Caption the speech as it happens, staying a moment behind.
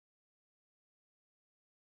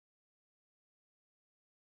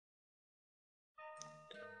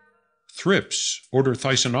Thrips, order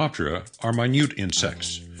Thysanoptera, are minute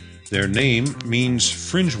insects. Their name means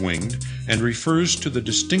fringe-winged and refers to the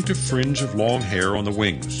distinctive fringe of long hair on the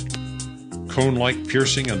wings. Cone-like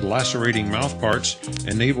piercing and lacerating mouthparts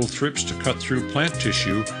enable thrips to cut through plant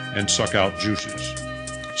tissue and suck out juices.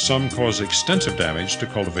 Some cause extensive damage to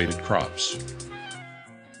cultivated crops.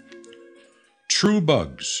 True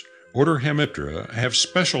bugs, order Hemiptera, have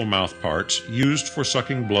special mouthparts used for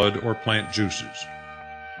sucking blood or plant juices.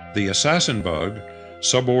 The assassin bug,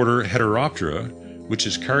 suborder Heteroptera, which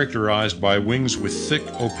is characterized by wings with thick,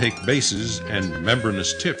 opaque bases and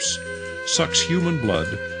membranous tips, sucks human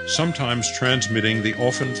blood, sometimes transmitting the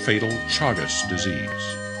often fatal Chagas disease.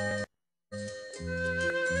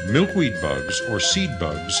 Milkweed bugs, or seed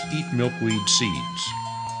bugs, eat milkweed seeds.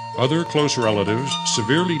 Other close relatives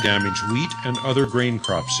severely damage wheat and other grain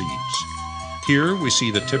crop seeds. Here we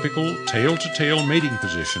see the typical tail-to-tail mating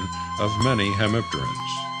position of many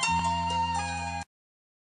hemipterans.